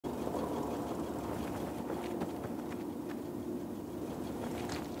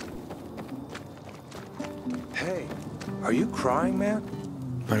Are you crying, man?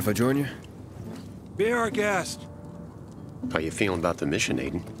 Mind if I join you? Be our guest. How you feeling about the mission,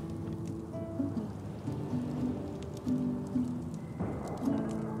 Aiden?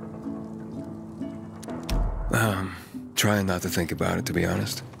 Trying not to think about it, to be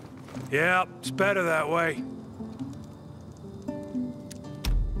honest. Yeah, it's better that way.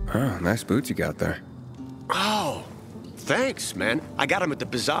 Oh, nice boots you got there. Oh, thanks, man. I got them at the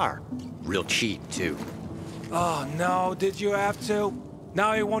bazaar. Real cheap, too. Oh, no, did you have to?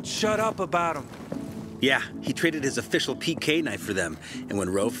 Now he won't shut up about them. Yeah, he traded his official PK knife for them, and when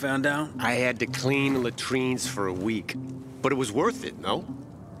Ro found out... I had to clean the latrines for a week. But it was worth it, no?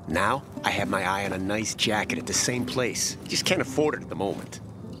 Now, I have my eye on a nice jacket at the same place. Just can't afford it at the moment.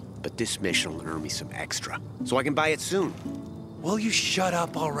 But this mission will earn me some extra, so I can buy it soon. Will you shut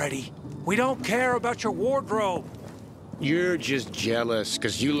up already? We don't care about your wardrobe. You're just jealous,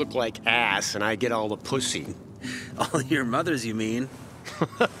 because you look like ass and I get all the pussy. All your mothers, you mean?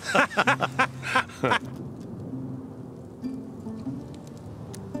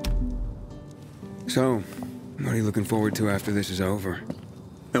 So, what are you looking forward to after this is over?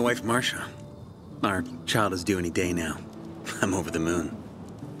 My wife, Marcia. Our child is due any day now. I'm over the moon.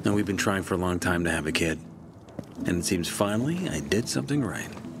 Now, we've been trying for a long time to have a kid. And it seems finally I did something right.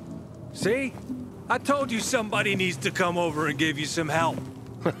 See? I told you somebody needs to come over and give you some help.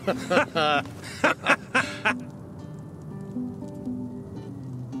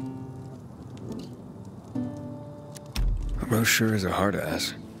 Rose sure is a hard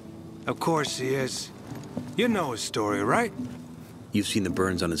ass. Of course he is. You know his story, right? You've seen the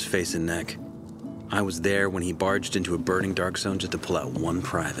burns on his face and neck. I was there when he barged into a burning dark zone just to pull out one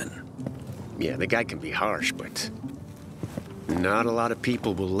private. Yeah, the guy can be harsh, but... not a lot of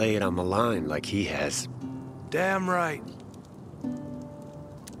people will lay it on the line like he has. Damn right.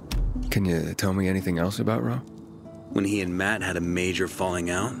 Can you tell me anything else about Ro? When he and Matt had a major falling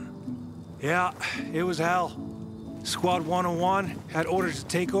out? Yeah, it was hell. Squad 101 had orders to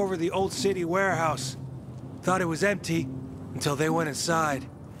take over the old city warehouse. Thought it was empty until they went inside.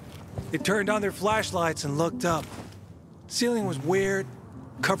 They turned on their flashlights and looked up. Ceiling was weird,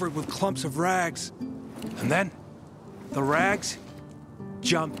 covered with clumps of rags. And then, the rags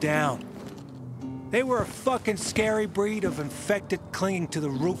jumped down. They were a fucking scary breed of infected clinging to the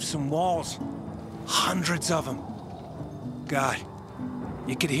roofs and walls. Hundreds of them. God,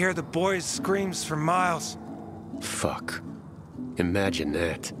 you could hear the boys' screams for miles. Fuck. Imagine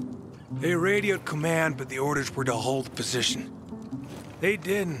that. They radioed command, but the orders were to hold position. They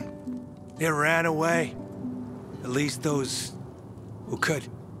didn't. They ran away. At least those who could.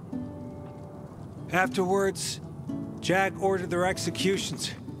 Afterwards, Jack ordered their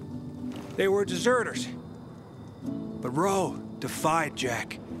executions. They were deserters. But Ro defied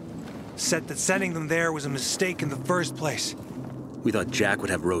Jack. Said that sending them there was a mistake in the first place. We thought Jack would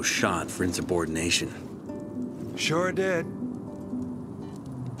have Rose shot for insubordination. Sure did.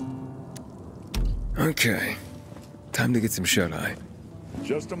 Okay. Time to get some shut-eye.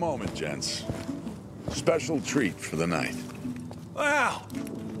 Just a moment, gents. Special treat for the night. Wow!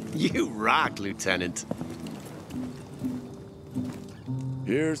 You rock, Lieutenant.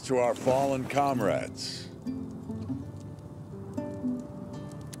 Here's to our fallen comrades.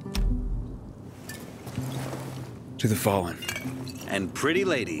 To the fallen. And pretty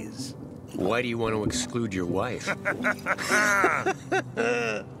ladies. Why do you want to exclude your wife?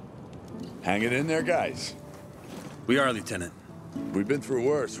 Hang it in there, guys. We are, Lieutenant. We've been through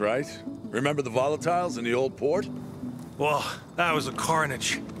worse, right? Remember the volatiles in the old port? Well, that was a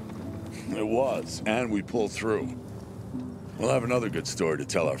carnage. It was, and we pulled through. We'll have another good story to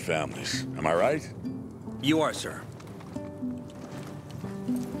tell our families. Am I right? You are, sir.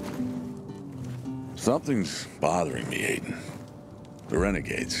 Something's bothering me, Aiden. The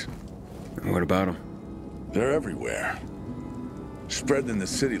renegades. What about them? They're everywhere. Spread in the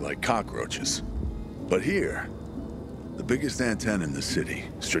city like cockroaches. But here, the biggest antenna in the city,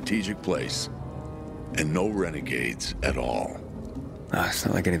 strategic place, and no renegades at all. It's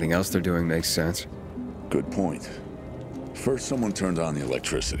not like anything else they're doing makes sense. Good point. First, someone turned on the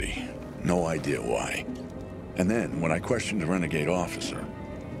electricity. No idea why. And then, when I questioned the renegade officer,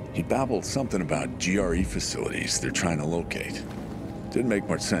 he babbled something about GRE facilities they're trying to locate. Didn't make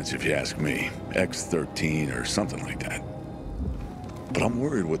much sense if you ask me. X-13 or something like that. But I'm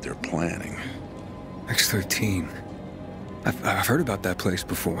worried what they're planning. X-13. I've heard about that place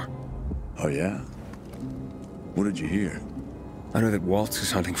before. Oh, yeah? What did you hear? I know that Waltz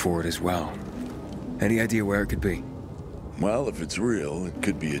is hunting for it as well. Any idea where it could be? Well, if it's real, it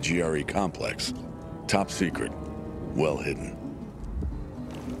could be a GRE complex. Top secret. Well hidden.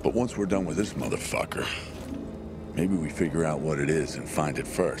 But once we're done with this motherfucker, Maybe we figure out what it is and find it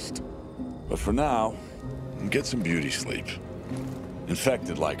first. But for now, get some beauty sleep.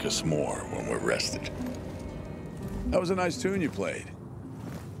 Infected like us more when we're rested. That was a nice tune you played.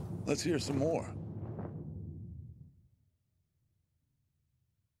 Let's hear some more.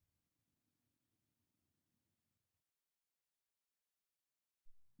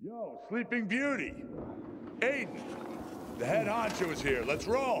 Yo, Sleeping Beauty! Aiden! The head honcho is here. Let's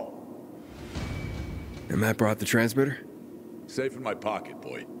roll! And Matt brought the transmitter? Safe in my pocket,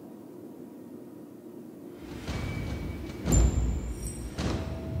 boy.